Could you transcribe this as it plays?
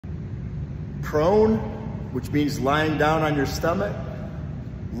prone, which means lying down on your stomach,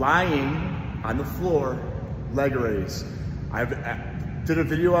 lying on the floor, leg raise. I did a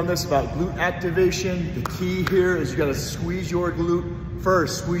video on this about glute activation. The key here is you gotta squeeze your glute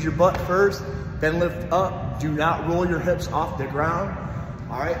first, squeeze your butt first, then lift up. Do not roll your hips off the ground.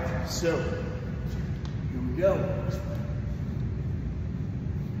 All right, so here we go.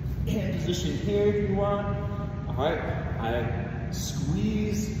 Hand position here if you want. All right, I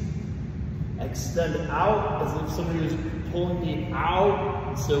squeeze, extend out as if somebody was pulling me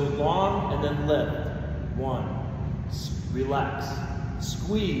out, so long, and then lift. 1, relax,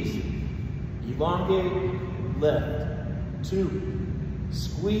 squeeze, elongate, lift. 2,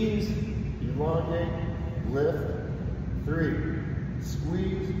 squeeze, elongate, lift. 3,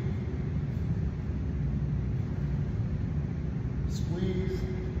 squeeze, squeeze,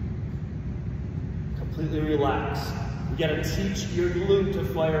 completely relax. You gotta teach your glute to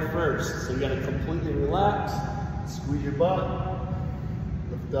fire first. So you gotta completely relax, squeeze your butt,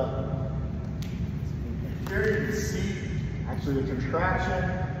 lift up. Here you can see actually the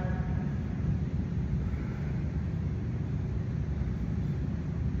contraction.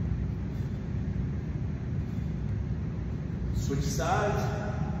 Switch sides.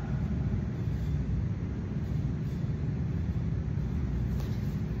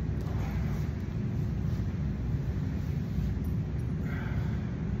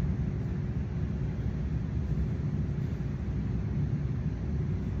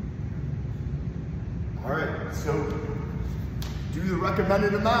 All right, so do the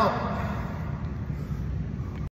recommended amount.